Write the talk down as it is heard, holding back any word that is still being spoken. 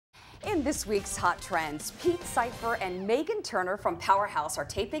In this week's Hot Trends, Pete Cipher and Megan Turner from Powerhouse are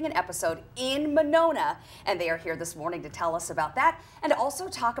taping an episode in Monona, and they are here this morning to tell us about that and to also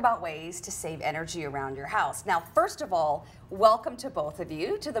talk about ways to save energy around your house. Now, first of all, welcome to both of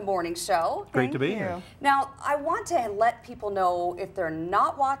you to the morning show. Great to be here. Now, I want to let people know, if they're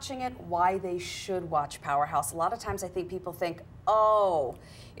not watching it, why they should watch Powerhouse. A lot of times I think people think, oh,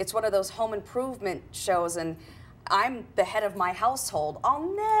 it's one of those home improvement shows and I'm the head of my household.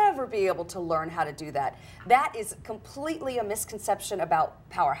 I'll never be able to learn how to do that. That is completely a misconception about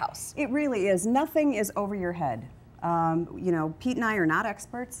Powerhouse. It really is. Nothing is over your head. You know, Pete and I are not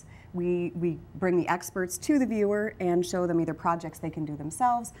experts. We bring the experts to the viewer and show them either projects they can do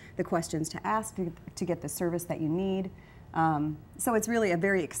themselves, the questions to ask to get the service that you need. So it's really a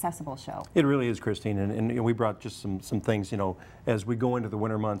very accessible show. It really is, Christine, and we brought just some things, you know, as we go into the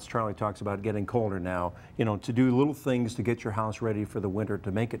winter months. Charlie talks about getting colder now, you know, to do little things to get your house ready for the winter,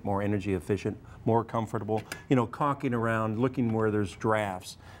 to make it more energy efficient, more comfortable, you know, caulking around, looking where there's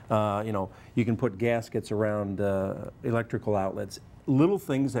drafts, you know, you can put gaskets around electrical outlets. Little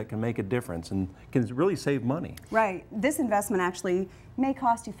things that can make a difference and can really save money. Right. This investment actually may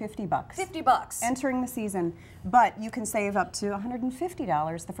cost you $50. $50. Entering the season, but you can save up to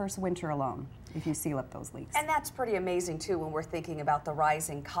 $150 the first winter alone if you seal up those leaks. And that's pretty amazing too when we're thinking about the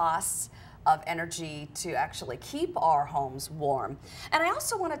rising costs of energy to actually keep our homes warm. And I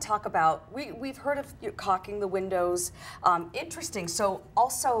also want to talk about, we've heard of caulking the windows. Interesting. So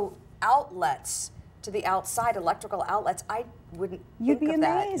also outlets to the outside, electrical outlets. I wouldn't You'd think be of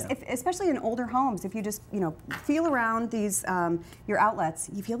amazed, that. especially in older homes. If you just, you know, feel around these your outlets,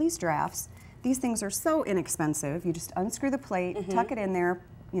 you feel these drafts. These things are so inexpensive. You just unscrew the plate, tuck it in there,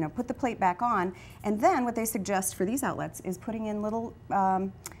 you know, put the plate back on, and then what they suggest for these outlets is putting in little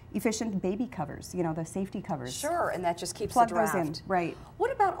efficient baby covers, you know, the safety covers. Sure, and that just keeps Plug the draft. those in, right.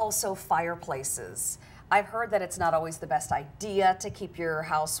 What about also fireplaces? I've heard that it's not always the best idea to keep your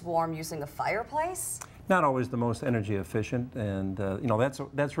house warm using a fireplace. Not always the most energy efficient, and you know,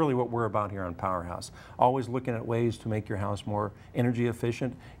 that's really what we're about here on Powerhouse. Always looking at ways to make your house more energy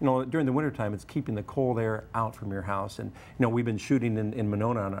efficient. You know, during the wintertime, it's keeping the cold air out from your house. And you know, we've been shooting in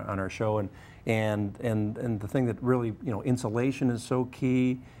Monona on our show, and the thing that really, you know, insulation is so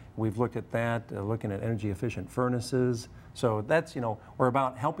key. We've looked at that, looking at energy efficient furnaces. So that's, you know, we're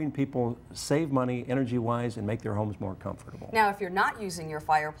about helping people save money energy-wise and make their homes more comfortable. Now, if you're not using your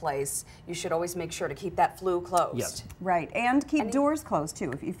fireplace, you should always make sure to keep that flue closed. Yes. Right, and keep doors closed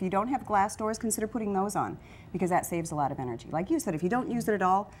too. If you don't have glass doors, consider putting those on, because that saves a lot of energy. Like you said, if you don't use it at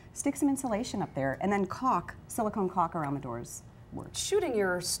all, stick some insulation up there, and then caulk, silicone caulk around the doors. Shooting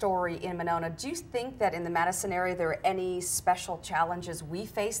your story in Monona, do you think that in the Madison area there are any special challenges we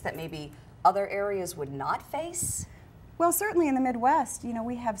face that maybe other areas would not face? Well, certainly in the Midwest, you know,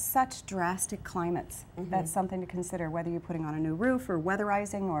 we have such drastic climates. That's something to consider, whether you're putting on a new roof or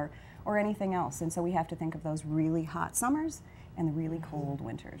weatherizing or anything else. And so we have to think of those really hot summers and the really cold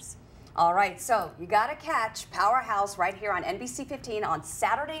winters. All right, so you got to catch Powerhouse right here on NBC 15 on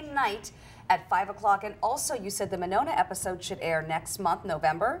Saturday night at 5 o'clock. And also, you said the Monona episode should air next month,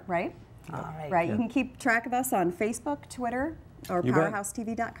 November. Right. All right. Right. You can keep track of us on Facebook, Twitter, or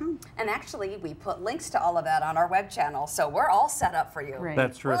PowerhouseTV.com. And actually, we put links to all of that on our web channel, so we're all set up for you. Right.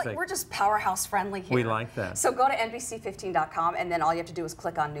 That's terrific. We're just Powerhouse friendly here. We like that. So go to NBC15.com, and then all you have to do is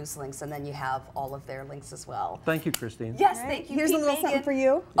click on news links, and then you have all of their links as well. Thank you, Christine. Yes, Right. thank you. Here's Pete, a little Megan. something for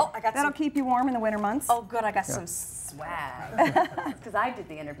you. Oh, I got That'll some. keep you warm in the winter months. Oh, good. I got some swag. Because I did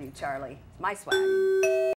the interview, Charlie. My swag.